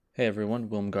Hey everyone,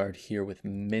 Wilmgard here with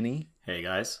Minnie, Hey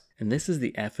guys. and this is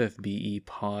the FFBE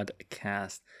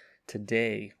podcast.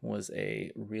 Today was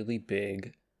a really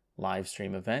big live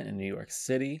stream event in New York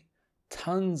City.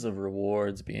 Tons of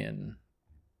rewards being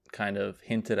kind of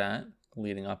hinted at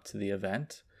leading up to the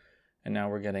event. And now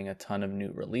we're getting a ton of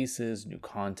new releases, new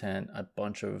content, a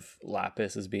bunch of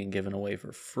Lapis is being given away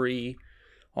for free,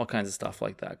 all kinds of stuff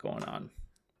like that going on.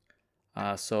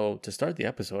 So to start the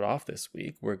episode off this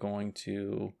week, we're going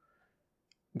to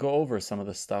go over some of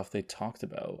the stuff they talked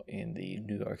about in the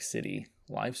New York City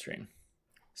live stream.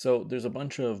 So there's a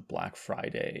bunch of Black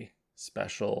Friday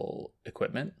special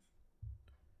equipment,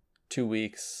 2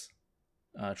 weeks,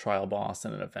 trial boss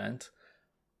and an event.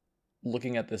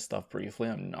 Looking at this stuff briefly,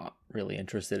 I'm not really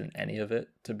interested in any of it,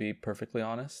 to be perfectly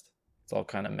honest. It's all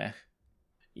kind of meh.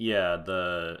 Yeah,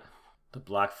 the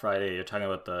Black Friday, you're talking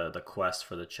about the quest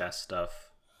for the chest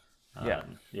stuff.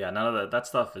 Yeah, none of that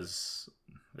stuff it's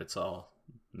all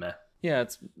meh. Yeah,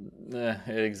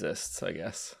 it exists, I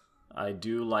guess. I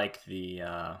do like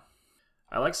I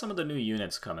like some of the new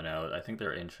units coming out. I think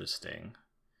they're interesting.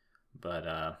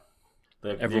 But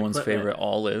Everyone's favorite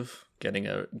Olive getting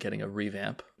a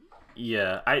revamp.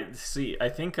 Yeah, I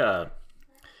think I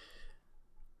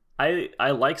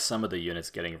like some of the units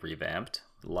getting revamped,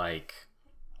 like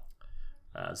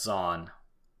Zon,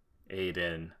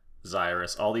 Aiden,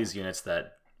 Zyrus, all these units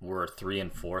that were 3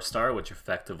 and 4 star, which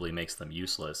effectively makes them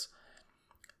useless.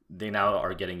 They now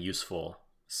are getting useful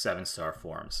 7-star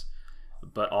forms.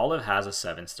 But Olive has a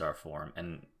 7-star form,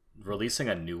 and releasing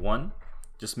a new one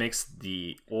just makes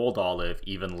the old Olive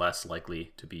even less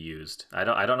likely to be used.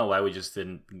 I don't know why we just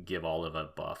didn't give Olive a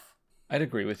buff. I'd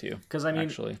agree with you. Because I mean,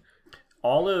 actually,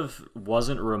 Olive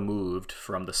wasn't removed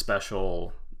from the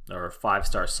special or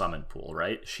 5-star summon pool,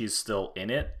 right? She's still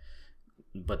in it,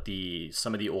 but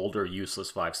some of the older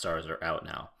useless 5-stars are out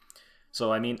now.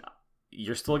 So I mean,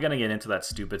 you're still gonna get into that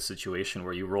stupid situation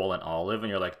where you roll an Olive and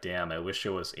you're like, damn, I wish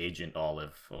it was Agent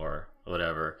Olive or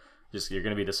whatever. You're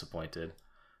gonna be disappointed.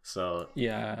 So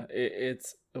yeah,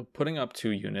 it's putting up 2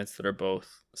 units that are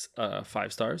both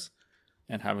 5 stars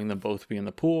and having them both be in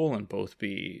the pool and both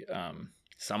be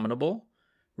summonable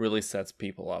really sets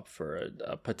people up for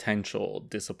a potential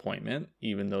disappointment,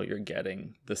 even though you're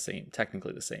getting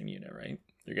technically the same unit, right?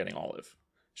 You're getting Olive.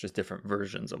 It's just different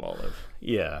versions of Olive.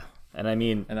 yeah, and I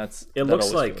mean, And it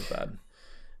looks like bad.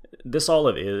 This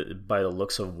Olive is, by the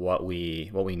looks of what we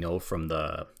know from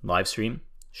the live stream,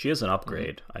 she is an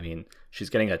upgrade. Mm-hmm. I mean, she's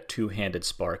getting a 2-handed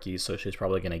Sparky, so she's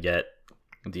probably going to get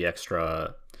the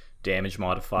extra damage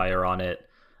modifier on it.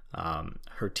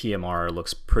 Her TMR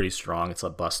looks pretty strong. It's a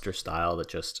Buster style that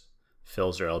just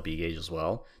fills her LB gauge as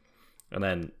well. And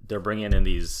then they're bringing in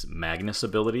these Magnus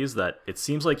abilities that it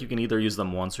seems like you can either use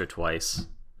them once or twice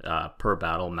per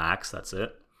battle max. That's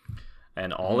it.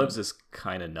 And Olive's is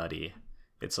kind of nutty.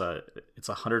 It's a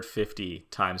 150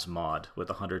 times mod with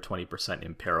 120%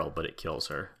 imperil, but it kills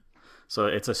her. So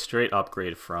it's a straight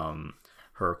upgrade from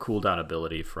her cooldown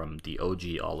ability from the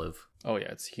OG Olive. Oh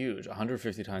yeah, it's huge.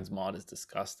 150 times mod is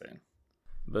disgusting.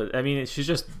 But I mean,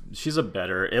 she's a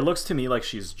better. It looks to me like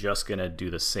she's just gonna do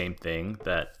the same thing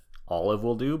that Olive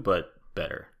will do, but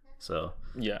better. So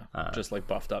yeah, just like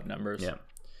buffed up numbers. Yeah.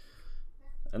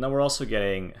 And then we're also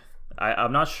getting.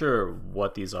 I'm not sure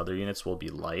what these other units will be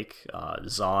like.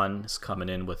 Zon is coming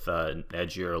in with an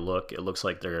edgier look. It looks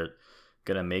like they're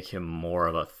gonna make him more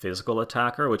of a physical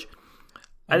attacker, which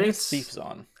I think it's Thief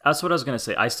Zon. That's what I was gonna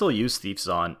say. I still use Thief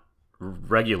Zon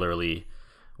regularly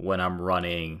when I'm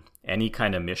running any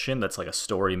kind of mission that's like a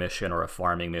story mission or a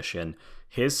farming mission.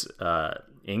 His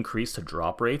increase to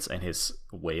drop rates and his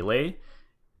waylay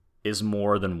is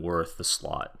more than worth the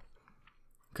slot.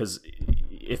 Because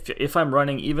if I'm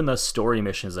running even the story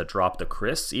missions that drop the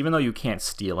crysts, even though you can't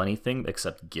steal anything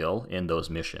except Gil in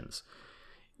those missions,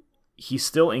 he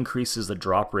still increases the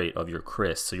drop rate of your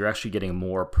crysts, so you're actually getting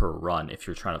more per run if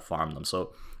you're trying to farm them.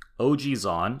 So OG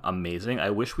Zon, amazing. I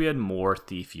wish we had more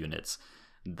thief units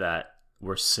that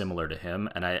were similar to him,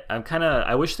 and I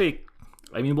wish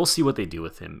we'll see what they do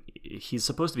with him. He's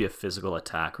supposed to be a physical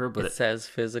attacker, but it says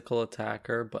physical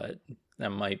attacker, but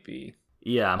that might be.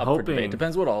 Yeah, I'm hoping. It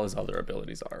depends what all his other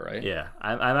abilities are, right? Yeah,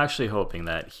 I'm actually hoping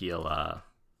that he'll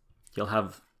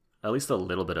have at least a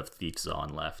little bit of Thief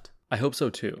Zon left. I hope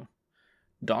so too.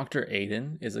 Dr.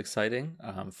 Aiden is exciting.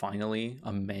 Finally,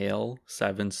 a male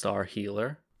 7-star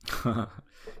healer.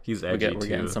 He's edgy too. We're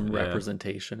getting some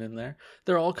representation in there.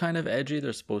 They're all kind of edgy.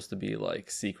 They're supposed to be like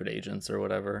secret agents or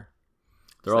whatever.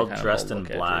 They're all dressed in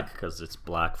black because it's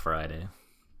Black Friday.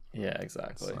 Yeah,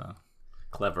 exactly. So,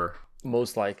 clever.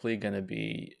 Most likely going to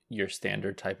be your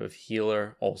standard type of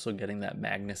healer, also getting that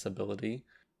Magnus ability.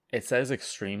 It says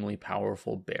extremely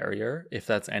powerful barrier. If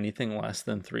that's anything less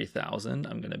than 3,000,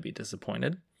 I'm going to be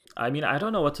disappointed. I mean, I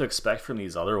don't know what to expect from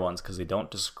these other ones because they don't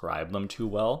describe them too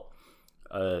well.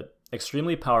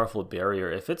 Extremely powerful barrier,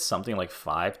 if it's something like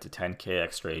 5 to 10k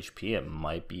extra HP, it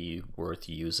might be worth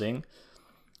using.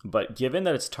 But given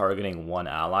that it's targeting one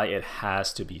ally, it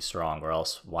has to be strong, or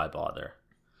else why bother?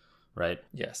 Right?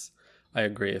 Yes, I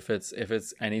agree. If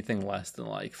it's anything less than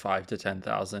like 5 to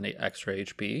 10,000 extra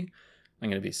HP, I'm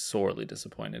going to be sorely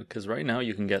disappointed because right now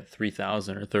you can get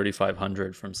 3,000 or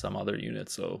 3,500 from some other unit.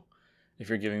 So if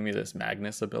you're giving me this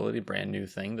Magnus ability, brand new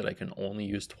thing that I can only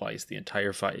use twice the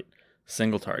entire fight,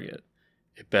 single target,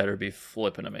 it better be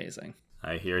flippin' amazing.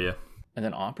 I hear you. And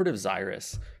then Operative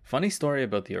Xyrus. Funny story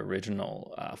about the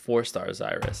original 4-star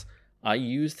Xyrus. I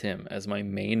used him as my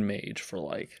main mage for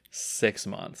like 6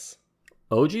 months.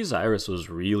 OG Xyrus was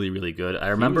really, really good. I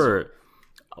remember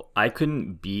I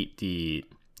couldn't beat the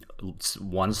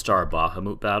 1-star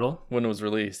Bahamut battle. When it was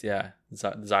released, yeah.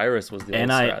 Xyrus was the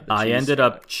and old strat. I ended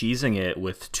up cheesing it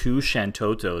with 2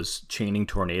 Shantotos chaining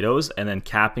tornadoes and then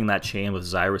capping that chain with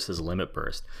Xyrus's limit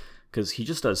burst. Because he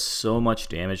just does so much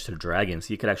damage to dragons.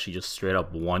 He could actually just straight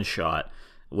up one-shot,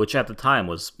 which at the time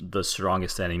was the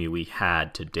strongest enemy we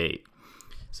had to date.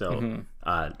 So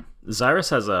Xyrus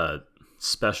has a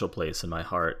special place in my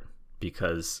heart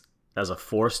because as a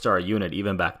 4-star unit,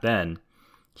 even back then,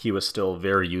 he was still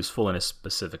very useful in a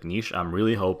specific niche. I'm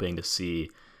really hoping to see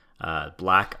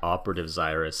Black Operative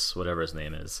Xyrus, whatever his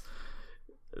name is,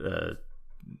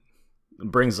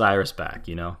 bring Xyrus back,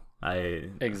 you know?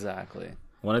 Exactly.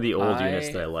 One of the old units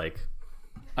that I like.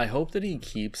 I hope that he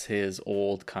keeps his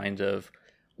old kind of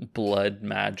blood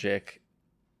magic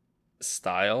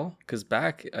style, because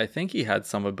back I think he had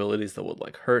some abilities that would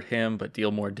like hurt him but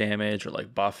deal more damage or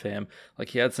like buff him. Like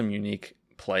he had some unique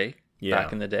play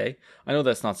back in the day. I know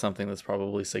that's not something that's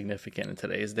probably significant in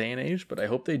today's day and age, but I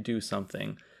hope they do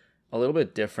something a little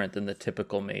bit different than the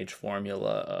typical mage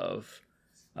formula of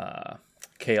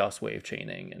chaos wave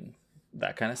chaining and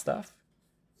that kind of stuff.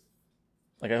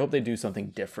 Like, I hope they do something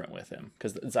different with him,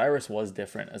 because Xyrus was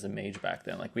different as a mage back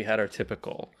then. Like, we had our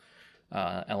typical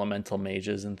elemental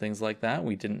mages and things like that.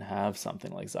 We didn't have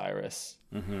something like Xyrus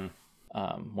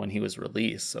when he was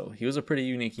released. So he was a pretty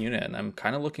unique unit, and I'm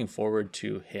kind of looking forward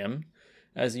to him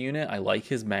as a unit. I like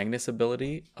his Magnus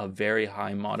ability, a very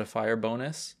high modifier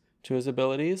bonus to his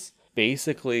abilities.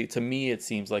 Basically, to me, it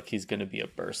seems like he's going to be a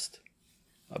burst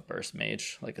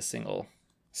mage, like a single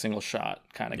shot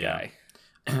kind of guy.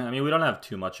 I mean, we don't have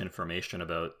too much information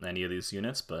about any of these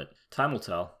units, but time will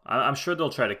tell. I'm sure they'll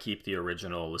try to keep the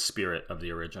spirit of the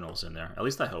originals in there. At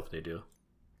least I hope they do.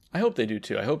 I hope they do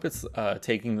too. I hope it's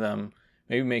taking them,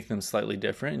 maybe make them slightly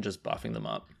different and just buffing them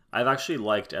up. I've actually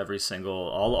liked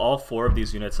all 4 of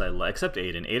these units I like, except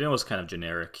Aiden. Aiden was kind of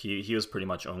generic. He was pretty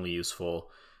much only useful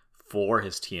for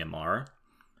his TMR.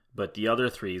 But the other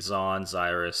 3, Zaun,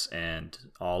 Xyrus, and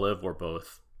Olive, were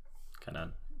both kind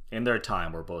of, in their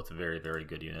time, were both very, very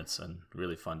good units and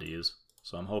really fun to use.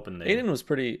 So I'm hoping they... Aiden was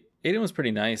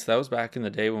pretty nice. That was back in the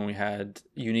day when we had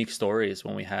unique stories,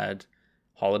 when we had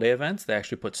holiday events. They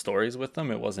actually put stories with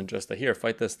them. It wasn't just here,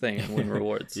 fight this thing and win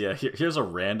rewards. Yeah, here's a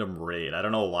random raid. I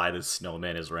don't know why this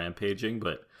snowman is rampaging,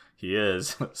 but he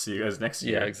is. See you guys next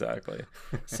year. Yeah, exactly.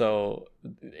 So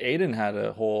Aiden had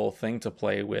a whole thing to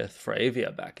play with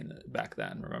Fravia back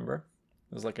then, remember?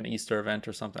 It was like an Easter event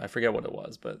or something. I forget what it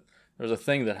was, but there was a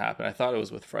thing that happened. I thought it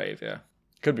was with Fravia.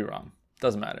 Could be wrong.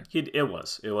 Doesn't matter. It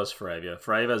was Fravia.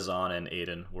 Fravia, Zaun, and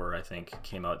Aiden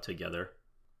came out together.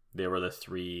 They were the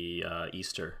 3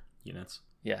 Easter units.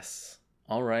 Yes.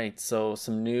 All right. So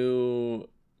some new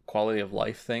quality of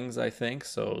life things, I think.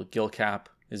 So Gil Cap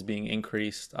is being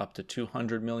increased up to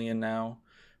 200 million now.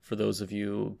 For those of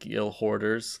you Gil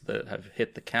hoarders that have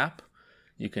hit the cap,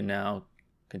 you can now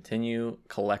continue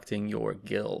collecting your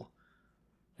Gil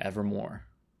evermore.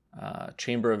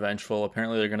 Chamber of Vengeful,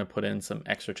 apparently they're going to put in some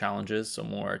extra challenges, so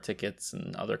more tickets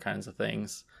and other kinds of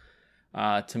things.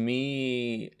 To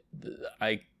me,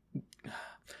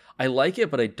 I like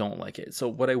it, but I don't like it. So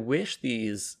what I wish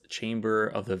these Chamber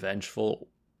of the Vengeful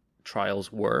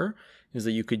trials were is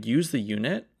that you could use the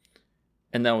unit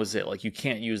and that was it. Like, you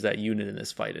can't use that unit in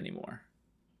this fight anymore.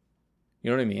 You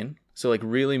know what I mean? So like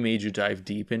really made you dive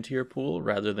deep into your pool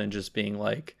rather than just being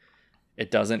like,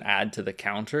 it doesn't add to the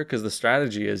counter, because the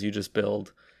strategy is you just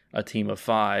build a team of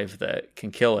 5 that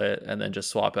can kill it and then just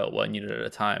swap out one unit at a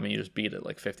time and you just beat it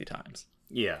like 50 times.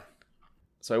 Yeah.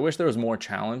 So I wish there was more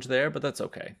challenge there, but that's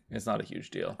okay. It's not a huge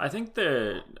deal. I think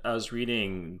I was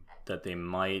reading that they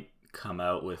might come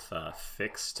out with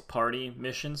fixed party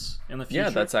missions in the future. Yeah,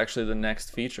 that's actually the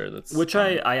next feature. Which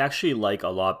I actually like a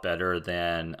lot better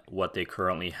than what they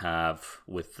currently have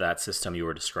with that system you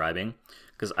were describing.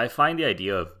 Because I find the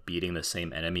idea of beating the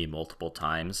same enemy multiple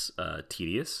times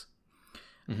tedious.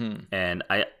 Mm-hmm. And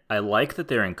I like that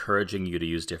they're encouraging you to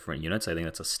use different units. I think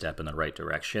that's a step in the right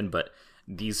direction. But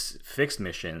these fixed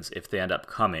missions, if they end up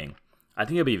coming, I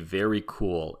think it'd be very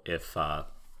cool if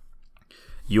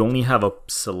you only have a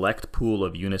select pool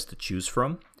of units to choose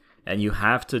from, and you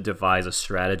have to devise a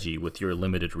strategy with your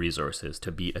limited resources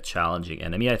to beat a challenging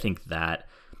enemy. I think that,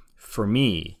 for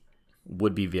me,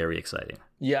 would be very exciting.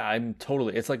 Yeah, I'm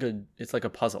totally. It's like a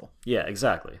puzzle. Yeah,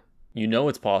 exactly. You know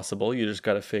it's possible. You just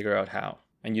got to figure out how.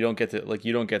 And you don't get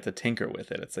to tinker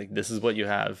with it. It's like, this is what you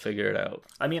have, figure it out.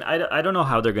 I mean, I don't know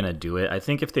how they're going to do it. I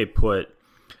think if they put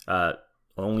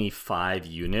only 5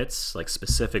 units, like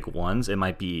specific ones, it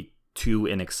might be too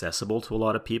inaccessible to a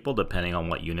lot of people, depending on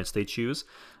what units they choose.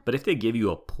 But if they give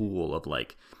you a pool of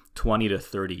like 20 to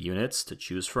 30 units to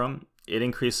choose from, it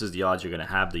increases the odds you're going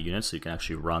to have the units so you can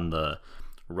actually run the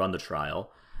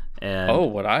trial.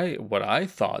 And what I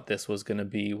thought this was going to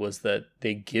be was that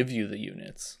they give you the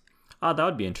units. that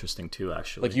would be interesting too,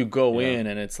 actually. Like you go in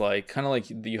and it's like kind of like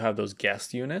you have those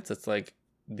guest units. It's like,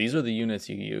 these are the units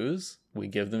you use. We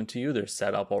give them to you. They're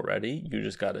set up already. You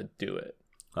just got to do it.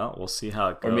 Well, we'll see how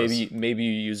it goes. Or maybe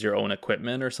you use your own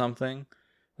equipment or something.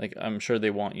 Like, I'm sure they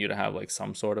want you to have like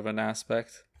some sort of an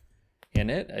aspect in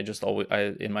it.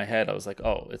 In my head I was like,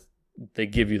 they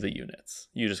give you the units.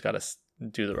 You just got to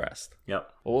do the rest.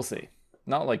 Yep. But we'll see.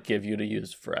 Not like give you to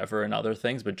use forever and other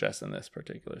things, but just in this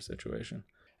particular situation.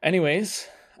 Anyways,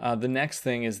 the next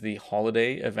thing is the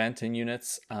holiday event in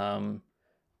units.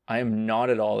 I am not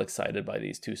at all excited by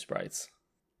these 2 sprites.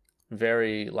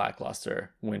 Very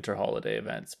lackluster winter holiday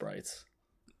event sprites.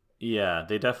 Yeah,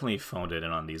 they definitely phoned it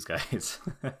in on these guys.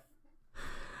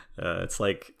 It's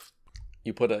like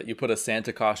you put a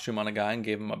Santa costume on a guy and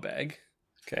gave him a bag.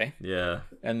 Okay. Yeah.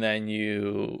 And then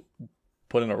you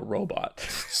put in a robot.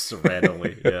 Just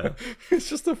randomly, yeah. It's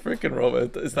just a freaking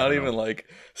robot. It's not even like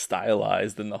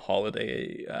stylized in the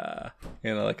holiday,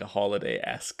 like a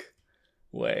holiday-esque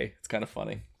way. It's kind of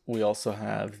funny. We also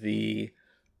have the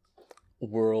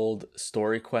world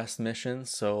story quest missions.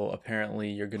 So apparently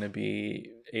you're going to be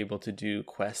able to do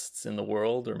quests in the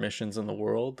world or missions in the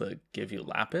world that give you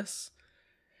lapis.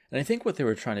 And I think what they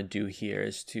were trying to do here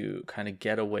is to kind of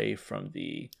get away from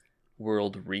the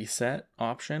world reset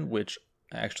option, which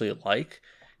I actually like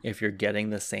if you're getting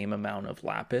the same amount of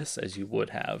lapis as you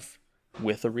would have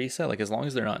with a reset. Like, as long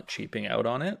as they're not cheaping out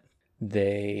on it,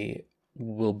 they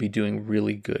will be doing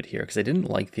really good here, because I didn't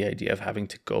like the idea of having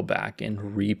to go back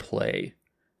and replay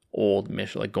old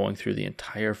mission, like going through the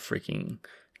entire freaking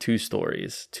 2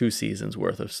 seasons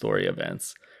worth of story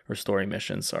events or story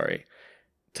missions,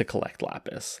 to collect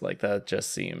lapis. Like, that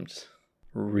just seemed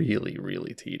really,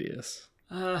 really tedious.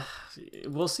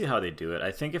 We'll see how they do it.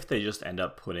 I think if they just end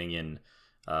up putting in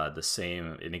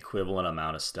an equivalent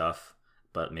amount of stuff,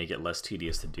 but make it less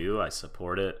tedious to do, I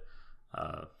support it.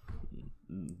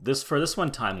 This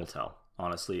one, time will tell.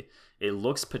 Honestly, it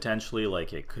looks potentially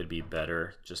like it could be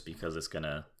better just because it's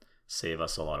gonna save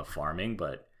us a lot of farming,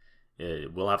 but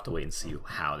we'll have to wait and see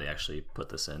how they actually put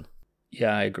this in.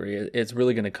 Yeah, I agree. It's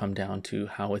really going to come down to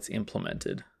how it's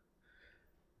implemented.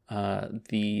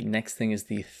 The next thing is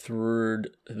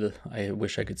I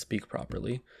wish I could speak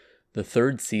properly. The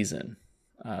 3rd season.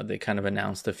 They kind of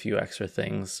announced a few extra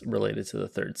things related to the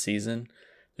 3rd season.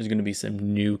 There's going to be some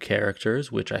new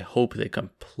characters, which I hope they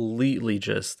completely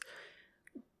just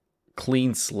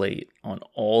clean slate on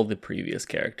all the previous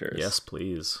characters. Yes,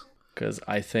 please. Because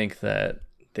I think that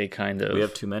they we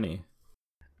have too many.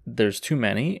 There's too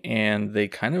many, and they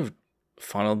kind of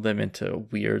funneled them into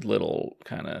weird little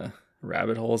kind of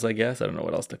rabbit holes, I guess. I don't know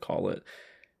what else to call it.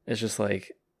 It's just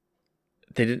like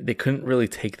they couldn't really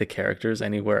take the characters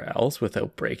anywhere else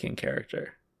without breaking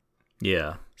character.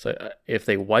 Yeah. So if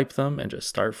they wipe them and just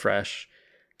start fresh,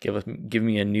 give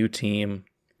me a new team.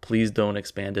 Please don't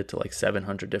expand it to like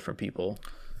 700 different people.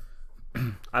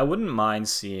 I wouldn't mind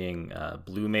seeing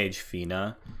Blue Mage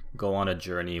Fina go on a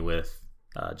journey with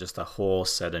just a whole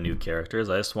set of new characters.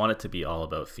 I just want it to be all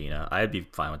about Fina. I'd be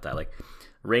fine with that. Like,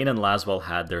 Rain and Laswell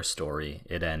had their story.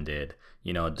 It ended.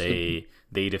 They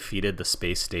defeated the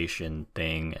space station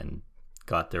thing and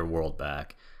got their world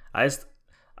back. I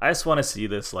just want to see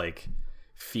this, like,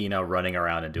 Fina running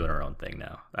around and doing her own thing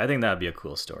now. I think that'd be a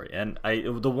cool story. And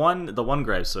the one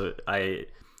gripe,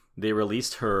 they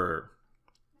released her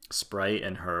sprite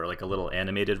and her, like, a little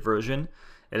animated version,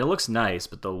 and it looks nice,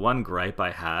 but the one gripe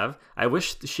I have, I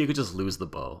wish she could just lose the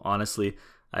bow. Honestly,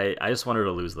 I just want her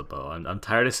to lose the bow. I'm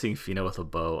tired of seeing Fina with a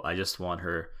bow. I just want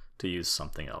her to use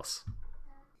something else.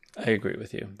 I agree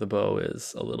with you. The bow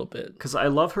is a little bit Because I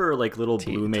love her like little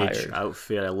blue mage tired.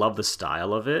 outfit. I love the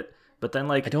style of it. But then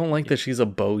like I don't like that she's a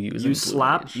bow using. you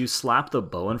slap the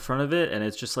bow in front of it, and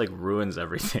it just like ruins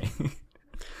everything.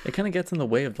 It kind of gets in the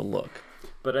way of the look.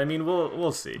 But I mean,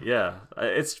 we'll see. Yeah,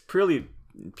 it's purely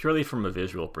from a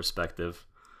visual perspective,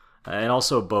 and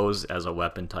also bows as a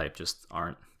weapon type just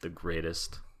aren't the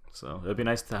greatest. So it'd be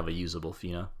nice to have a usable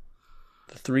Fina.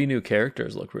 The 3 new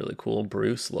characters look really cool.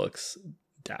 Bruce looks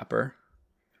dapper.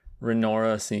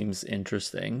 Renora seems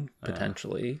interesting,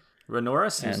 potentially.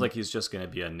 Renora seems like he's just going to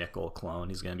be a Nickel clone.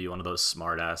 He's going to be one of those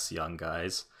smart-ass young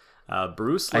guys.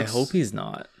 Bruce looks... I hope he's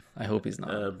not.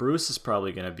 Bruce is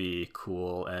probably going to be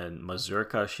cool, and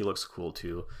Mazurka, she looks cool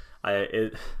too.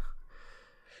 You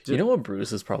know what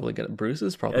Bruce is probably going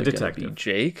to be?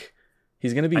 Jake.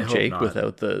 He's going to be Jake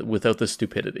without the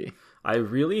stupidity. I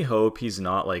really hope he's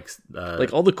not like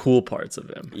all the cool parts of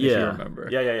him. Yeah, if you remember.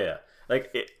 Yeah.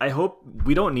 I hope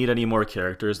we don't need any more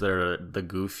characters that are the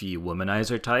goofy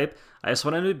womanizer type. I just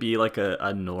want him to be like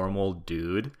a normal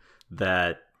dude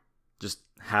that just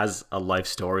has a life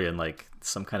story and like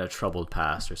some kind of troubled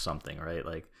past or something, right?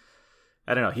 Like,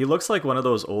 I don't know. He looks like one of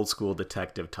those old school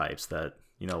detective types that,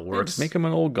 works. Just make him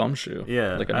an old gumshoe.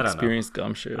 Yeah, like an experienced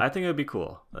gumshoe. I think it would be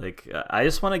cool. Like, I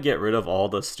just want to get rid of all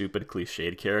the stupid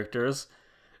cliched characters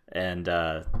and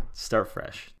start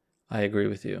fresh. I agree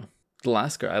with you. The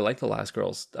last girl, I like the last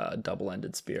girl's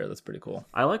double-ended spear. That's pretty cool.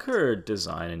 I like her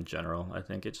design in general. I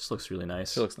think it just looks really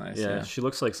nice. She looks nice. Yeah, she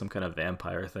looks like some kind of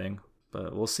vampire thing.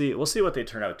 But we'll see. We'll see what they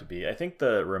turn out to be. I think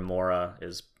the Renora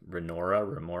is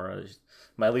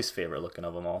my least favorite looking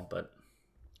of them all, but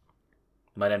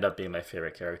might end up being my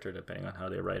favorite character depending on how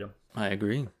they write him. I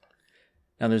agree.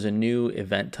 Now there's a new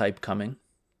event type coming,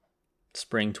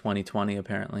 spring 2020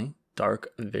 apparently.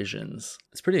 Dark Visions.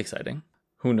 It's pretty exciting.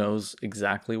 Who knows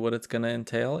exactly what it's going to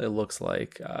entail? It looks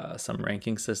like some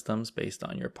ranking systems based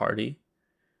on your party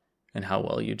and how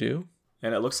well you do.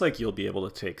 And it looks like you'll be able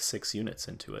to take 6 units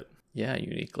into it. Yeah,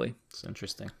 uniquely. It's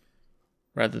interesting.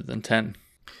 Rather than 10.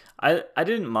 I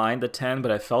didn't mind the 10,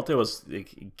 but I felt it was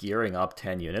like, gearing up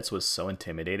 10 units was so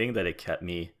intimidating that it kept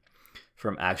me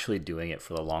from actually doing it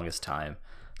for the longest time.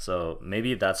 So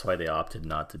maybe that's why they opted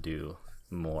not to do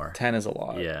more. 10 is a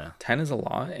lot. Yeah. 10 is a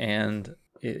lot, and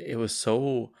it was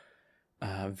so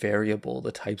variable,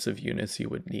 the types of units you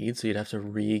would need. So you'd have to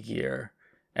re-gear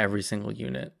every single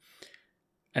unit.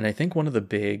 And I think one of the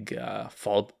big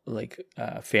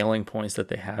failing points that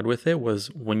they had with it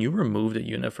was when you removed a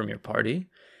unit from your party,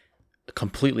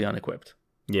 completely unequipped.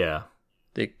 Yeah.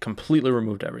 They completely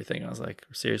removed everything. I was like,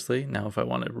 seriously? Now if I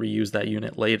want to reuse that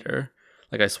unit later,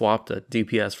 like I swapped a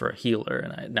DPS for a healer,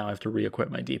 and I now have to re-equip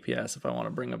my DPS if I want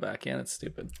to bring it back in. It's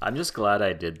stupid. I'm just glad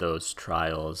I did those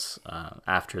trials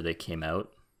after they came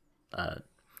out,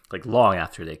 long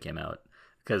after they came out.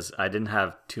 Because I didn't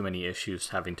have too many issues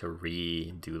having to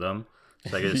redo them.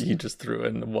 So you just threw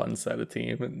in one set of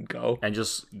team and go. And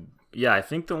I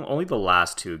think only the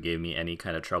last 2 gave me any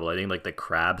kind of trouble. I think like the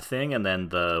crab thing and then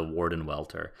the Warden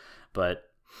Welter. But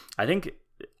I think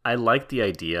I liked the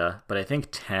idea, but I think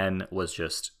 10 was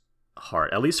just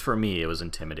hard. At least for me, it was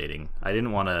intimidating. I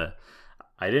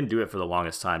didn't do it for the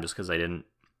longest time just because I didn't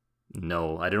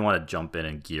want to jump in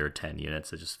and gear 10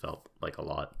 units. It just felt like a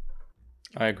lot.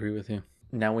 I agree with you.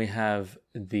 Now we have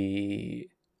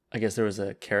I guess there was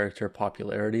a character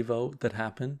popularity vote that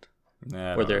happened.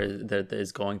 Or there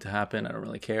is going to happen. I don't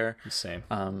really care. Same.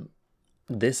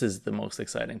 This is the most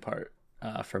exciting part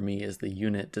for me is the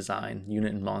unit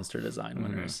and monster design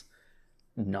winners.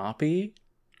 Noppy.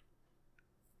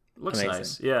 Looks amazing.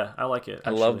 Nice. Yeah, I like it.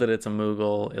 Actually. I love that it's a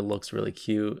Moogle. It looks really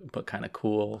cute, but kind of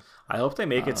cool. I hope they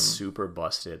make it super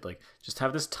busted. Like, just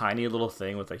have this tiny little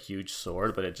thing with a huge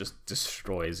sword, but it just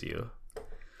destroys you.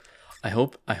 I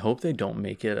hope they don't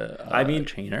make it a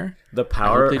chainer. The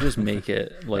power. I hope they just make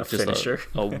it like just finisher.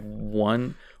 a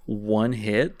one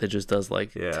hit that just does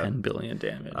 10 billion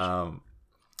damage.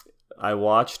 I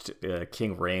watched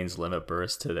King Rain's Limit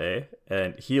Burst today,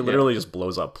 and he literally just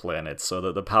blows up planets.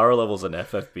 So the power levels in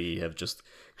FFB have just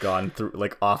gone through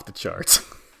off the charts.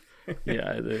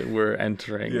 Yeah, we're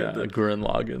entering a Gurren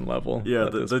Lagann level. Yeah,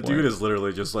 the dude is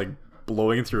literally just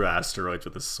blowing through asteroids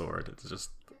with his sword. It's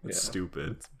just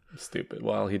stupid. It's stupid.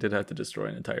 Well, he did have to destroy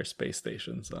an entire space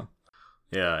station, so.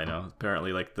 Yeah, I know.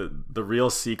 Apparently, the real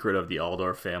secret of the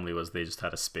Aldor family was they just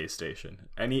had a space station.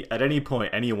 At any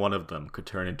point, any one of them could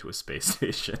turn into a space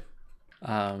station.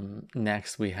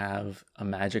 Next, we have a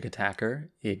magic attacker,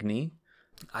 Igni.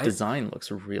 Design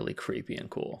looks really creepy and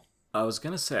cool. I was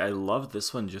gonna say I love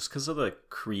this one just because of the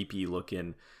creepy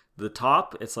looking. The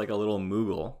top, it's like a little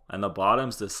Moogle, and the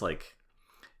bottom's this like,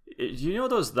 you know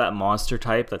that monster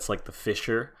type that's like the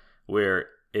Fisher, where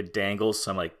it dangles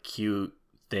some like cute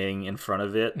thing in front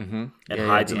of it and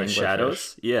hides in the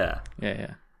shadows. Yeah,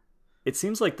 Yeah. it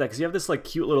seems like that because you have this like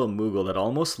cute little Moogle that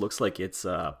almost looks like it's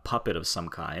a puppet of some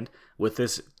kind with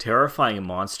this terrifying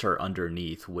monster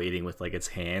underneath waiting with like its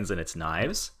hands and its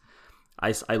knives.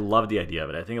 I love the idea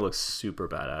of it. I think it looks super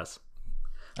badass.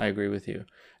 I agree with you.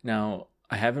 Now,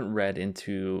 I haven't read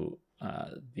into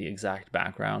the exact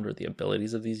background or the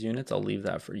abilities of these units. I'll leave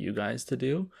that for you guys to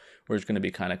do. We're just going to be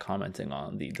kind of commenting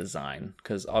on the design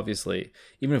because obviously,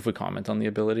 even if we comment on the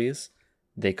abilities,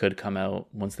 they could come out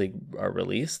once they are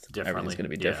released. Everything's going to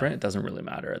be different. It doesn't really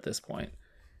matter at this point.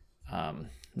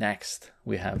 Next,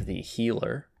 we have the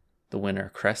healer, the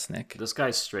winner, Kresnik. This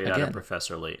guy's straight out of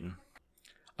Professor Layton.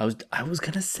 I was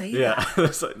gonna say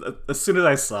that. As soon as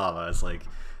I saw him, I was like,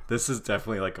 this is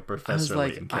definitely like a Professor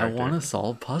Layton character. I want to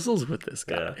solve puzzles with this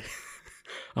guy. Yeah.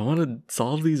 I want to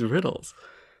solve these riddles.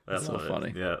 That's so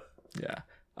funny. Yeah.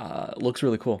 Looks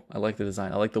really cool. I like the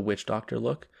design. I like the witch doctor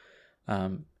look.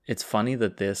 It's funny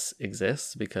that this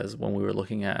exists because when we were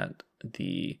looking at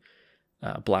the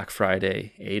Black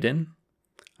Friday Aiden,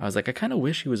 I was like, I kind of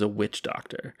wish he was a witch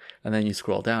doctor. And then you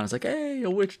scroll down, it's like, hey, a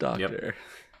witch doctor. Yep.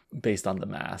 Based on the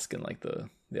mask and like the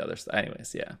other stuff.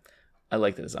 Anyways, yeah. I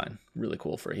like the design. Really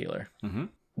cool for a healer. Mm-hmm.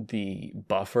 The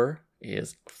buffer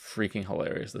is freaking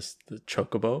hilarious. The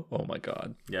chocobo. Oh my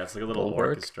god. Yeah, it's like a little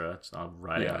orchestra. It's not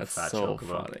riding on a fat so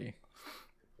chocobo. Funny.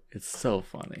 It's so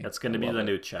funny. That's going to be the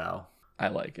new Chow. I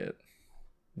like it.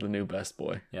 The new best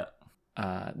boy. Yeah.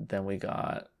 Then we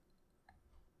got,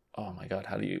 oh my god,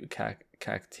 how do you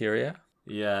cacteria?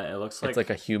 Yeah, it looks like it's like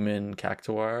a human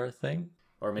cactuar thing.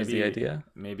 Or maybe the idea.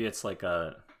 Maybe it's like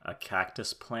a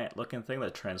cactus plant looking thing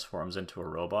that transforms into a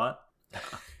robot.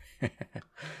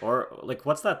 Or like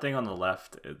what's that thing on the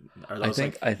left? Are those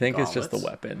I think it's just the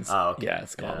weapons. Oh, okay. Yeah,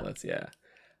 it's gauntlets. Yeah.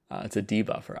 It's a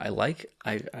debuffer. I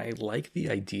like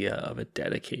the idea of a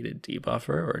dedicated debuffer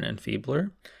or an enfeebler.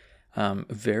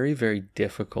 Very, very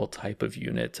difficult type of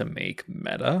unit to make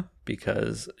meta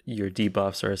because your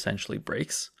debuffs are essentially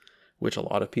breaks, which a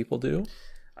lot of people do.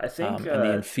 I think and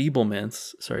the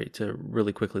enfeeblements,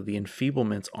 the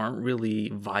enfeeblements aren't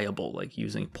really viable, like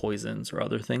using poisons or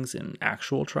other things in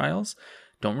actual trials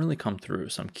don't really come through.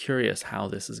 So I'm curious how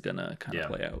this is going to kind of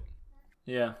play out.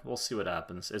 Yeah, we'll see what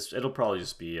happens. It'll probably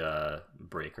just be a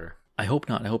breaker. I hope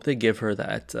not. I hope they give her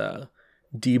that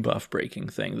debuff breaking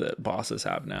thing that bosses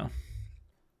have now.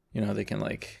 You know, they can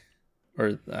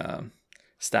or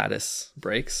status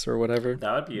breaks or whatever.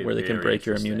 That would be where they can break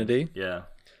your immunity. Yeah.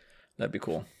 That'd be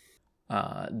cool.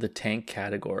 The tank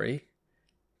category,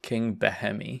 King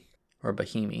Bahemi or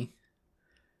Bahimi.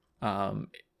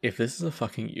 If this is a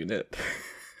fucking unit,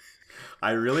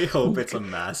 I really hope it's a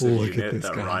massive unit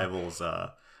that rivals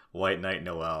White Knight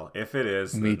Noel. If it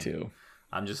is, me too.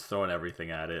 I'm just throwing everything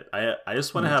at it. I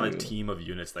just want to have a team of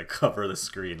units that cover the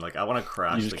screen. Like I want to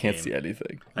crash. You just can't see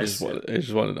anything. I just want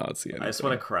to not see anything. I just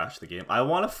want to crash the game. I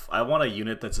want a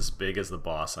unit that's as big as the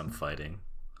boss I'm fighting.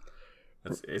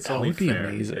 It's that only would be fair.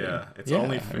 amazing. Yeah, it's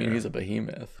only fair. I mean, he's a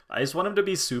behemoth. I just want him to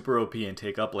be super OP and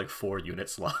take up like 4 unit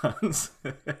slots.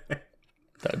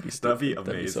 That'd be amazing.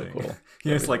 That'd be so cool. he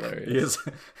has like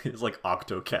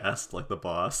Octocast like the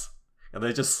boss, and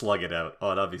they just slug it out.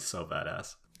 Oh, that'd be so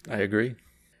badass. I agree.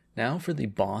 Now for the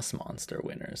boss monster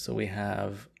winners. So we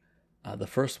have the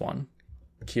first one,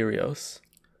 Kyrios.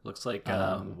 Looks like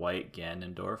white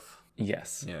Ganondorf.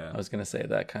 Yes. Yeah. I was gonna say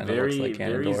that kind of looks like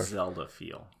Ganondorf. Very Zelda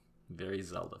feel. Very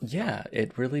Zelda feel. Yeah,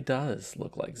 it really does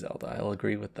look like Zelda. I'll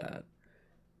agree with that.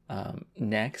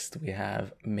 Next, we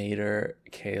have Mater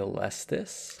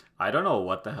Caelestis. I don't know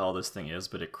what the hell this thing is,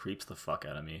 but it creeps the fuck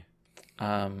out of me.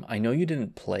 I know you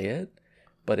didn't play it,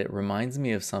 but it reminds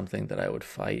me of something that I would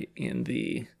fight in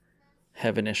the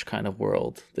heavenish kind of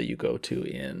world that you go to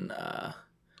in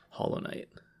Hollow Knight.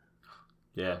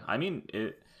 Yeah, I mean,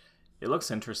 it looks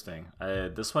interesting.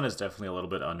 This one is definitely a little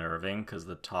bit unnerving because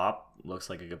the top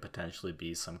looks like it could potentially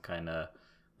be some kind of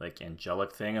like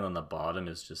angelic thing, and then the bottom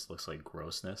looks like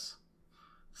grossness.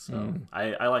 So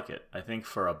I like it. I think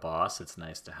for a boss, it's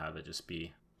nice to have it just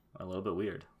be a little bit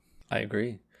weird. I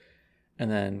agree. And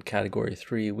then category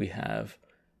 3, we have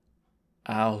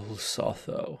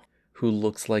Aulsotho, who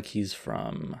looks like he's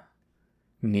from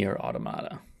Nier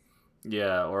Automata.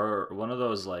 Yeah, or one of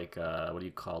those like what do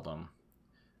you call them?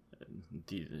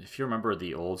 If you remember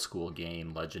the old school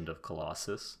game Legend of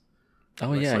Colossus.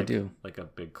 Oh yeah, I do. Like a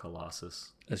big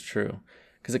colossus. That's true.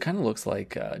 Because it kind of looks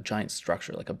like a giant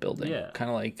structure, like a building. Yeah. Kind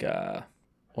of like,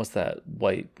 what's that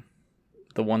white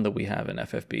the one that we have in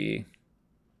FFB,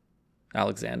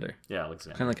 Alexander. Yeah,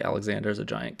 Alexander. Kind of like Alexander's a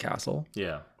giant castle.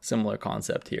 Yeah. Similar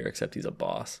concept here, except he's a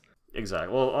boss.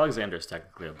 Exactly. Well, Alexander's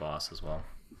technically a boss as well.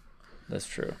 That's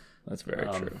true. That's very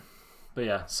true. But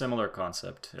yeah, similar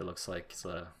concept. It looks like it's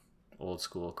a old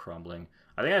school crumbling.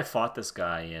 I think I fought this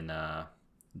guy in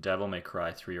Devil May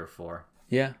Cry 3 or 4.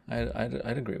 Yeah,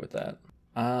 I'd agree with that.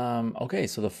 Okay,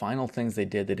 so the final things they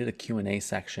did a Q&A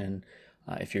section.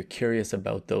 If you're curious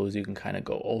about those, you can kind of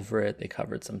go over it. They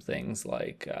covered some things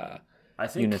like I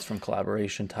think units from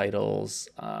collaboration titles,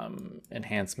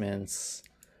 enhancements,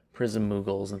 Prism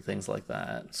Moogles, and things like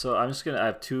that. so. I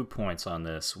have 2 points on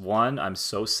this. One, I'm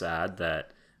so sad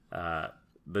that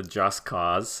the Just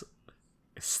Cause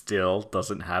still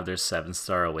doesn't have their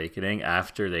 7-star awakening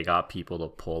after they got people to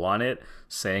pull on it,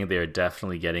 saying they're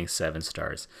definitely getting 7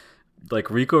 stars.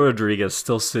 Like Rico Rodriguez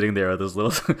still sitting there with his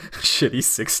little shitty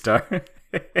 6-star.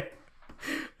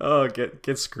 Oh,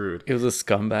 get screwed. It was a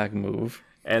scumbag move.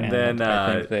 And then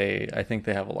I think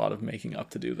they have a lot of making up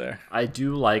to do there. I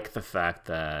do like the fact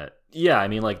that, yeah, I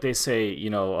mean, like they say,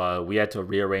 we had to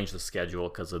rearrange the schedule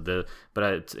because of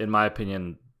but in my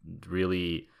opinion,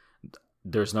 really,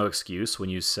 there's no excuse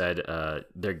when you said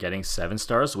they're getting 7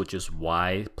 stars, which is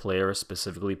why players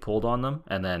specifically pulled on them.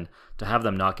 And then to have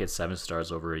them not get 7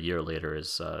 stars over a year later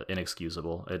is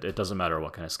inexcusable. It doesn't matter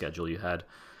what kind of schedule you had.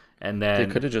 And then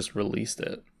they could have just released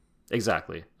it.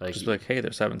 Exactly. Just be like, hey, they're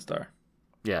 7-star.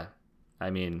 Yeah. I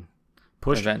mean,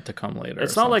 event to come later.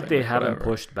 It's not like they haven't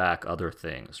pushed back other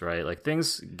things, right? Like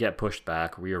things get pushed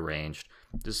back, rearranged.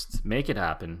 Just make it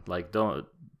happen. Like don't.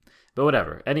 But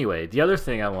whatever. Anyway, the other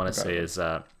thing I want to say is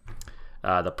the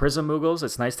Prism Moogles.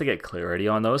 It's nice to get clarity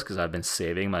on those because I've been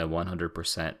saving my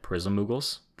 100% Prism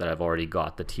Moogles that I've already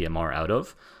got the TMR out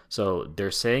of. So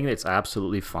they're saying it's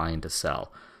absolutely fine to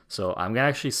sell. So I'm going to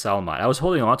actually sell mine. I was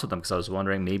holding on to them because I was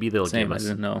wondering maybe they'll give us I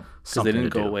didn't know. Because they didn't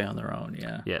go away on their own,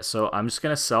 yeah. Yeah, so I'm just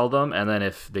going to sell them. And then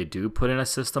if they do put in a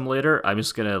system later, I'm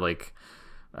just going to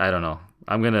I don't know.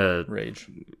 I'm going to... Rage.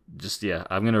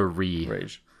 I'm going to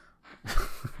Rage.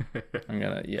 I'm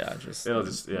gonna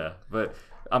but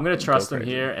I'm gonna trust them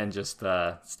here and just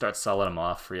start selling them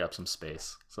off, free up some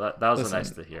space. So that was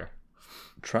nice to hear.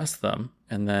 Trust them,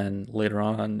 and then later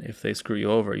on, if they screw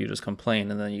you over, you just complain,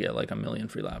 and then you get like 1 million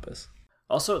free lapis.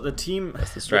 Also, that's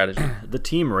the strategy. The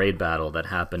team raid battle that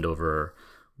happened over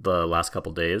the last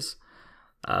couple days.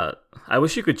 I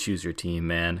wish you could choose your team,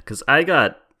 man, because I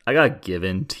got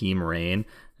given Team Rain,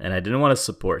 and I didn't want to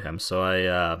support him, so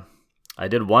I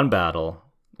did one battle,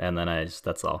 and then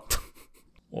that's all.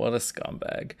 What a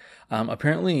scumbag.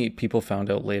 Apparently, people found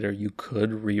out later you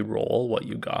could re-roll what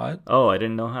you got. Oh, I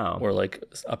didn't know how. Or,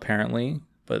 apparently,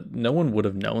 but no one would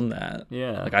have known that.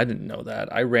 Yeah. I didn't know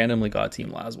that. I randomly got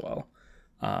Team Laswell.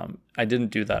 I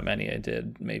didn't do that many. I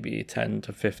did maybe 10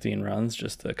 to 15 runs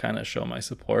just to kind of show my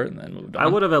support and then moved on. I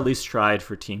would have at least tried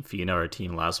for Team Fina or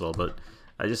Team Laswell, but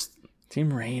I just...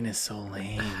 Team Rain is so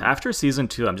lame. After season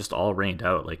 2, I'm just all rained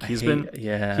out. Like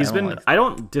I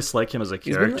don't dislike him as a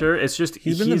character. It's just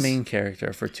he's been the main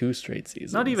character for 2 straight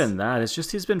seasons. Not even that. It's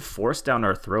just he's been forced down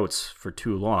our throats for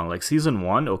too long. Like season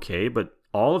 1, okay, but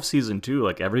all of season 2,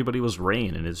 like everybody was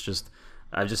Rain, and it's just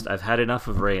I've had enough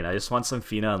of Rain. I just want some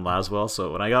Fina and Laswell.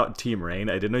 So when I got Team Rain,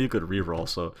 I didn't know you could reroll.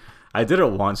 So I did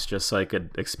it once just so I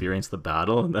could experience the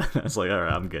battle, and then I was like, all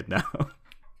right, I'm good now.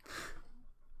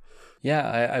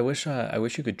 Yeah, I wish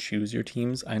you could choose your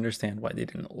teams. I understand why they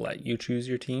didn't let you choose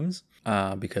your teams,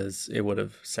 because it would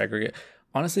have segregated.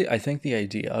 Honestly, I think the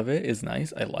idea of it is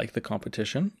nice. I like the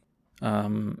competition.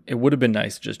 It would have been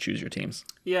nice to just choose your teams.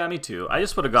 Yeah, me too. I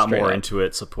just would have got more into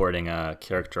it supporting a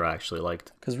character I actually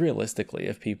liked. Because realistically,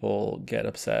 if people get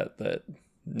upset that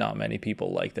not many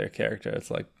people like their character,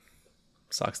 it's like,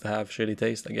 sucks to have shitty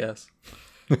taste, I guess.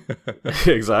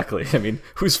 Exactly. I mean,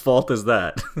 whose fault is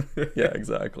that? Yeah,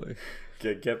 exactly.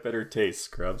 Get better taste,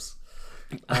 scrubs.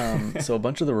 So a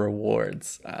bunch of the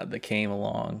rewards that came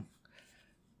along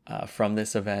from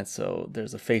this event. So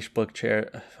there's a Facebook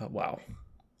share. Wow,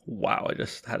 I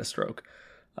just had a stroke.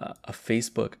 A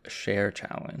Facebook share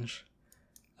challenge.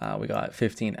 We got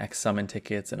 15 X summon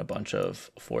tickets and a bunch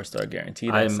of 4-star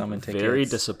guaranteed X summon tickets. I'm very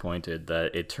disappointed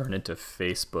that it turned into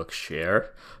Facebook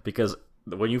share, because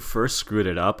when you first screwed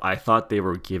it up, I thought they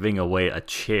were giving away a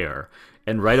chair.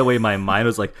 And right away my mind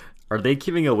was like, are they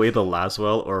giving away the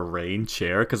Laswell or Rain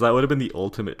chair? Because that would have been the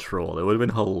ultimate troll. It would have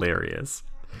been hilarious.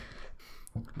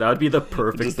 That would be the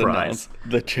perfect prize.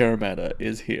 The chair meta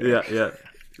is here. Yeah.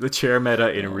 The chair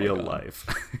meta in real life.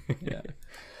 Yeah.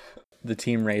 The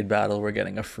team raid battle, we're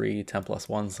getting a free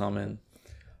 10+1 summon.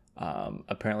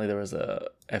 Apparently there was a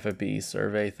FFB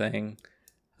survey thing.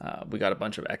 We got a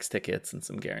bunch of X tickets and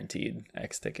some guaranteed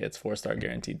X tickets, 4-star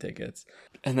guaranteed tickets.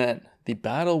 And then the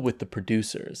battle with the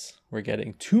producers, we're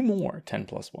getting 2 more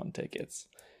 10+1 tickets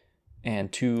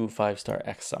and 2 5-star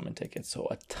X summon tickets. So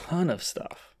a ton of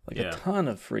stuff, a ton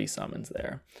of free summons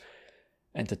there.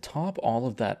 And to top all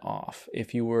of that off,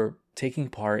 if you were taking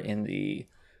part in the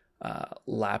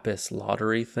Lapis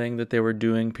lottery thing that they were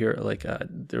doing,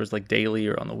 there was like daily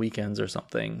or on the weekends or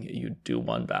something, you do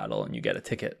one battle and you get a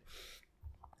ticket.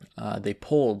 They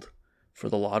pulled for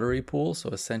the lottery pool, so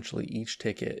essentially each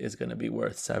ticket is going to be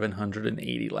worth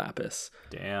 780 Lapis.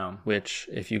 Damn. Which,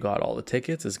 if you got all the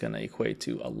tickets, is going to equate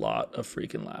to a lot of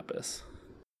freaking Lapis.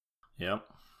 Yep.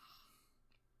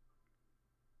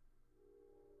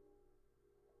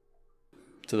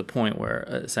 To the point where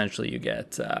essentially you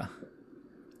get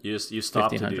you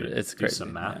stopped to do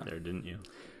some math there, didn't you?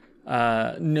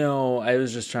 No, I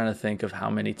was just trying to think of how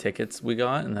many tickets we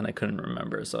got, and then I couldn't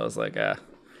remember. So I was like,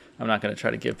 I'm not going to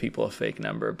try to give people a fake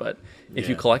number, but if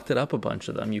you collected up a bunch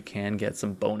of them, you can get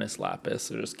some bonus Lapis,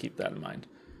 so just keep that in mind.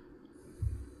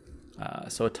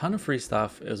 So a ton of free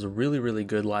stuff. It was a really, really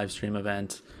good live stream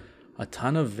event. A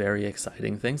ton of very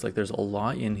exciting things. Like, there's a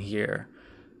lot in here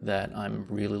that I'm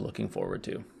really looking forward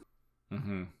to.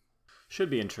 Mm-hmm. Should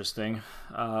be interesting.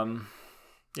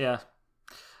 Yeah.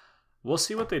 We'll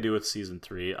see what they do with Season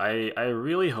 3. I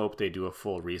really hope they do a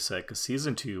full reset, because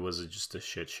Season 2 was just a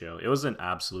shit show. It was an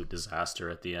absolute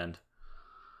disaster at the end.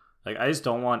 Like, I just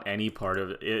don't want any part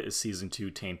of it, Season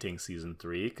 2 tainting Season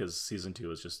 3, because Season 2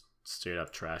 was just straight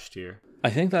up trash tier.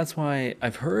 I think that's why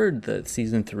I've heard that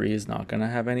Season 3 is not going to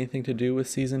have anything to do with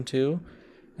Season 2.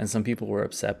 And some people were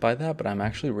upset by that, but I'm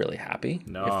actually really happy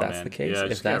if that's the case. Yeah,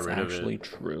 if that's actually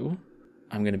true,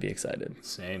 I'm going to be excited.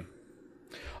 Same.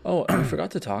 Oh, I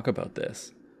forgot to talk about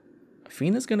this.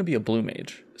 Fina's going to be a blue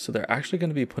mage, so they're actually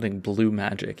going to be putting blue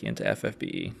magic into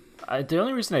FFBE. The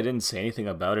only reason I didn't say anything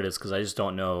about it is because I just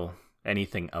don't know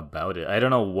anything about it. I don't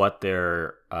know what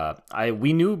their...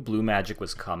 we knew blue magic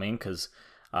was coming because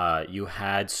you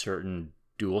had certain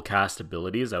dual cast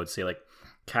abilities. I would say, like,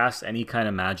 cast any kind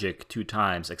of magic 2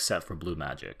 times except for blue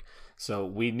magic. So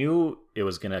we knew it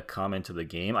was going to come into the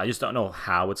game. I just don't know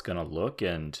how it's going to look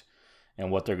and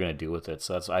what they're going to do with it.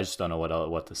 So I just don't know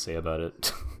what to say about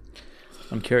it.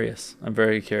 I'm curious. I'm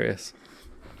very curious.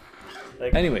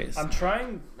 Like, anyways, I'm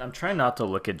trying not to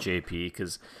look at JP,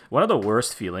 because one of the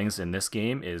worst feelings in this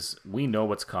game is we know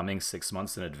what's coming 6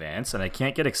 months in advance, and I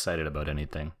can't get excited about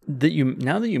anything.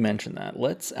 Now that you mention that,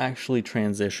 let's actually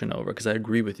transition over, because I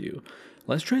agree with you.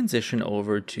 Let's transition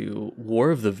over to War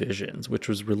of the Visions, which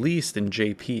was released in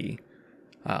JP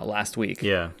last week.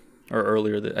 Yeah. Or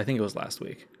earlier, I think it was last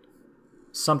week.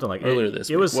 Something like earlier this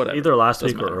week. It was whatever. Either last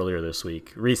week or earlier this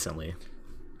week, recently.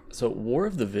 So War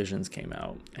of the Visions came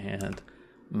out, and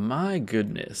my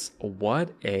goodness,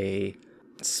 what a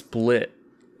split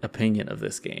opinion of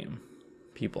this game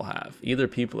people have. Either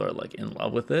people are like in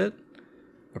love with it,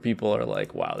 or people are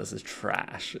like, wow, this is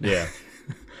trash. Yeah.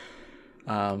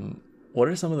 What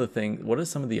are some of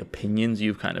the opinions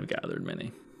you've kind of gathered,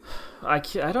 Minnie? I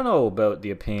don't know about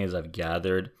the opinions I've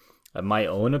gathered. My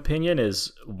own opinion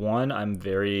is, one, I'm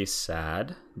very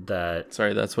sad that...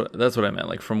 Sorry, that's what I meant.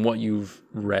 Like, from what you've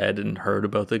read and heard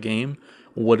about the game,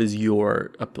 what is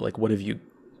your... Like, what have you...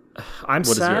 I'm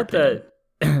sad that...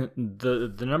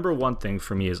 the number one thing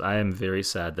for me is I am very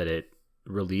sad that it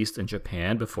released in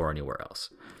Japan before anywhere else.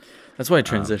 That's why I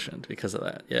transitioned, because of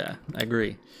that. Yeah, I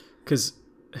agree. Because...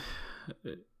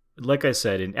 like I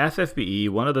said, in FFBE,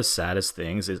 one of the saddest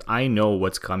things is I know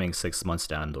what's coming 6 months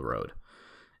down the road.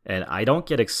 And I don't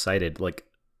get excited. Like,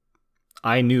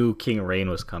 I knew King Rain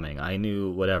was coming. I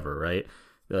knew whatever, right?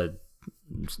 The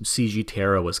CG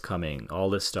Terra was coming.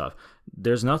 All this stuff.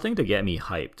 There's nothing to get me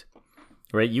hyped,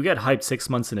 right? You get hyped 6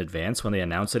 months in advance when they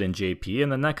announce it in JP,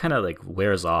 and then that kind of like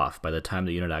wears off by the time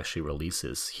the unit actually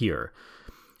releases here.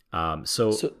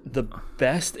 So the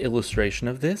best illustration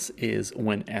of this is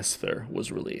when Esther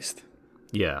was released.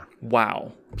 Yeah.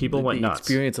 Wow. People went nuts. The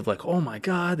experience of like, oh my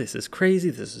God, this is crazy.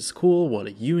 This is cool. What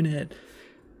a unit.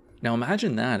 Now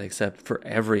imagine that, except for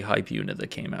every hype unit that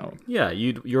came out. Yeah.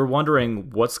 You're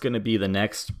wondering what's going to be the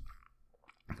next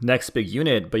big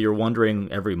unit, but you're wondering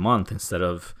every month instead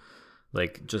of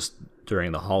like just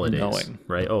during the holidays,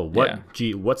 right? Oh,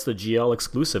 what's the GL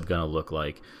exclusive going to look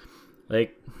like?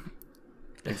 Like,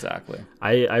 exactly.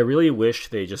 I really wish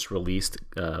they just released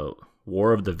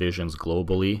War of the Visions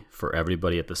globally for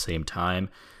everybody at the same time,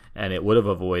 and it would have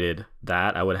avoided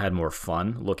that. I would have had more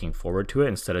fun looking forward to it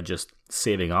instead of just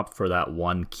saving up for that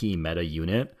one key meta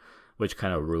unit, which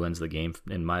kind of ruins the game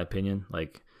in my opinion.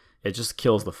 Like, it just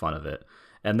kills the fun of it.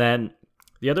 And then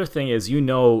the other thing is,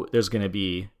 there's going to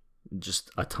be just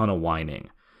a ton of whining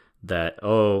that,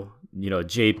 oh,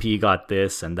 JP got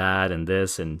this and that and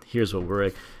this, and here's what we're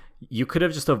like. You could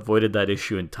have just avoided that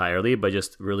issue entirely by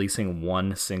just releasing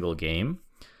one single game.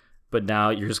 But now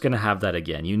you're just going to have that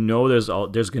again. There's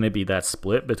going to be that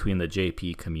split between the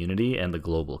JP community and the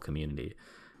global community.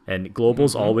 And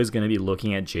global's always going to be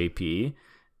looking at JP,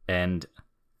 and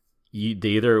they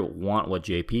either want what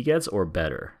JP gets or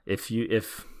better.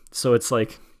 So it's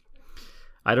like,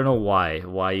 I don't know why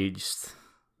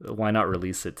not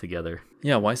release it together?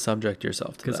 Yeah, why subject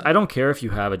yourself to that? Because I don't care if you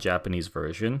have a Japanese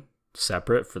version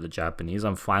separate for the Japanese.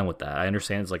 I'm fine with that. I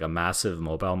understand it's like a massive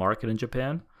mobile market in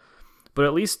Japan, but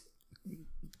at least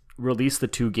release the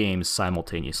two games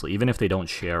simultaneously, even if they don't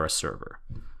share a server.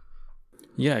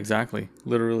 Yeah, exactly.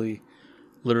 Literally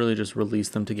just release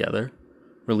them together,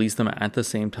 release them at the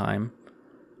same time,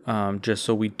 just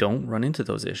so we don't run into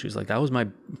those issues. Like, that was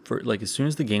as soon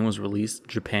as the game was released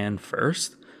Japan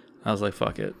first, I was like,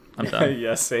 fuck it, I'm done.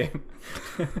 Yeah, same.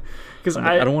 Because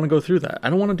I don't want to go through that. I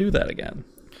don't want to do that again.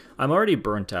 I'm already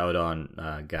burnt out on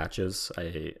gachas.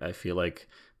 I feel like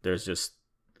there's just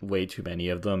way too many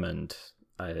of them, and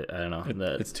I don't know.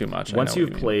 It's too much. Once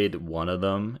you've played one of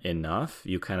them enough,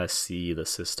 you kind of see the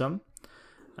system.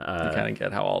 You kind of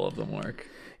get how all of them work.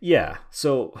 Yeah.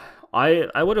 So I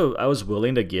was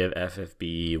willing to give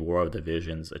FFB War of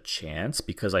Divisions a chance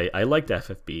because I liked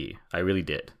FFB. I really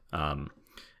did.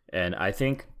 And I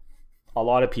think a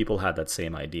lot of people had that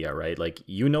same idea, right? Like,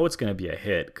 it's going to be a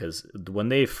hit because when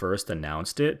they first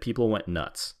announced it, people went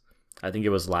nuts. I think it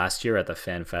was last year at the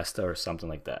Fan Festa or something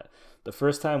like that. The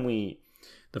first time we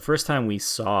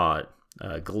saw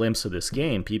a glimpse of this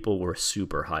game, people were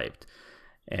super hyped.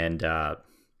 And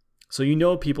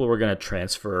so people were going to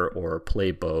transfer or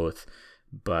play both,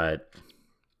 but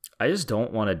I just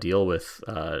don't want to deal with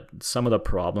some of the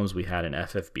problems we had in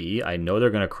FFB. I know they're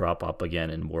going to crop up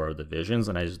again in War of the Divisions,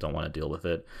 and I just don't want to deal with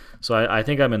it. So I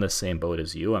think I'm in the same boat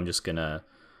as you. I'm just going to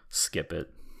skip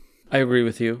it. I agree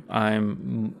with you.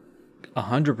 I'm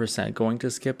 100% going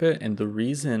to skip it. And the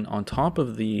reason, on top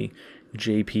of the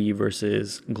JP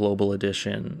versus Global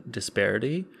Edition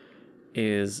disparity,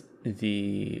 is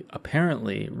the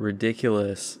apparently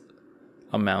ridiculous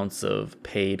amounts of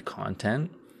paid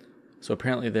content. So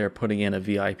apparently they're putting in a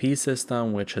VIP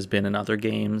system, which has been in other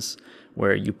games,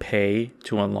 where you pay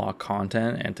to unlock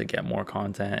content and to get more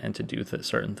content and to do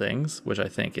certain things, which I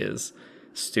think is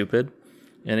stupid.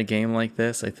 In a game like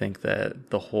this, I think that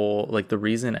the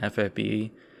reason FFB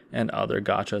and other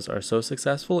gachas are so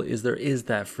successful is there is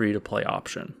that free-to-play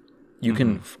option. You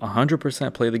can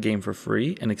 100% play the game for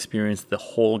free and experience the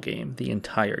whole game, the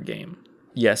entire game.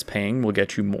 Yes, paying will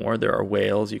get you more. There are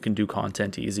whales. You can do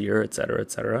content easier, etc.,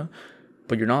 etc.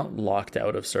 But you're not locked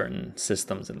out of certain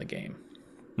systems in the game.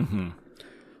 Mm-hmm.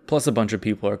 Plus, a bunch of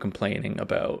people are complaining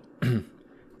about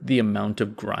the amount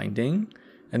of grinding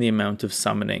and the amount of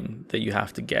summoning that you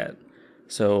have to get.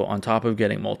 So on top of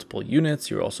getting multiple units,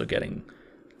 you're also getting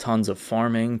tons of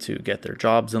farming to get their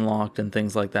jobs unlocked and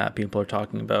things like that people are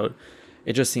talking about.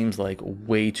 It just seems like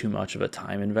way too much of a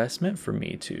time investment for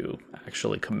me to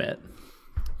actually commit.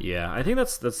 Yeah, I think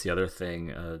that's the other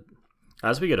thing.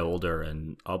 As we get older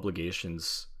and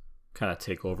obligations kind of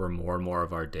take over more and more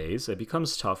of our days, it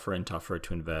becomes tougher and tougher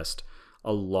to invest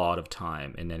a lot of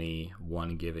time in any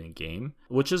one given game,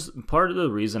 which is part of the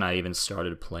reason I even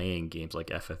started playing games like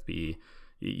FFB.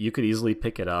 You could easily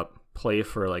pick it up, play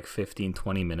for like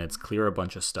 15-20 minutes, clear a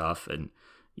bunch of stuff, and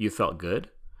you felt good.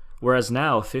 Whereas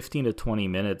now 15 to 20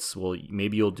 minutes,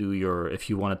 maybe you'll do if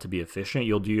you want it to be efficient,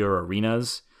 you'll do your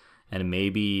arenas and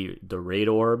maybe the raid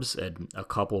orbs and a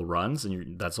couple runs,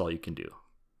 and that's all you can do.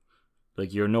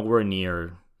 Like, you're nowhere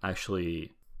near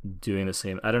actually doing the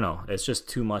same. I don't know, it's just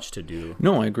too much to do.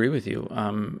 No, I agree with you.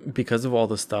 Because of all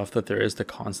the stuff that there is to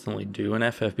constantly do in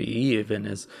FFBE, even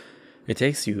it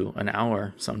takes you an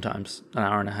hour, sometimes an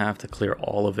hour and a half to clear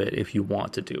all of it if you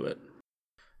want to do it.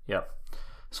 Yep.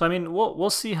 So I mean, we'll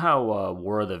see how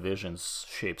War of the Divisions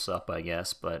shapes up, I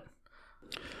guess. But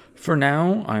for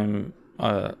now, I'm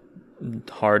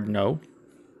hard no.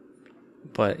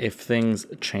 But if things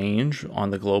change on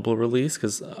the global release,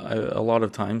 because a lot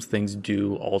of times things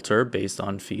do alter based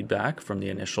on feedback from the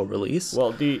initial release.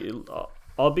 Well,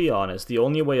 I'll be honest, the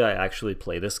only way I actually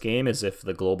play this game is if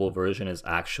the global version is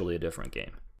actually a different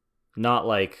game. Not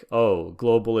like, oh,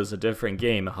 global is a different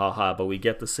game, haha, but we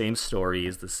get the same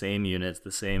stories, the same units,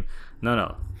 the same...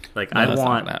 No. Like, I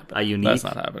want a unique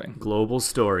global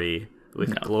story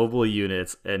with global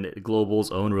units and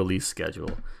global's own release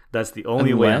schedule. That's the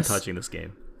only way I'm touching this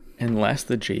game. Unless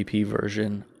the JP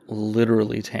version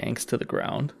literally tanks to the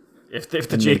ground. If the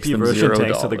and makes JP them version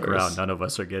tanks to the $0. ground, none of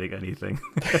us are getting anything.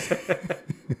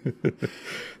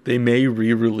 They may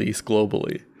re-release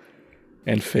globally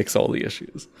and fix all the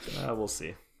issues. We'll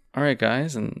see. All right,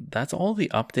 guys, and that's all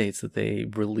the updates that they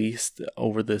released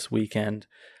over this weekend.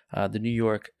 The New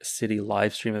York City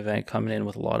live stream event coming in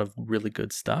with a lot of really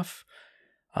good stuff.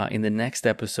 In the next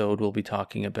episode, we'll be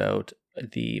talking about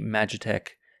the Magitech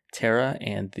Terra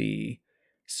and the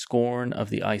Scorn of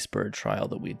the Iceberg trial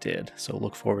that we did. So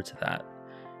look forward to that.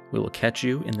 We will catch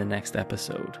you in the next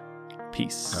episode.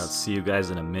 Peace. See you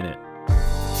guys in a minute.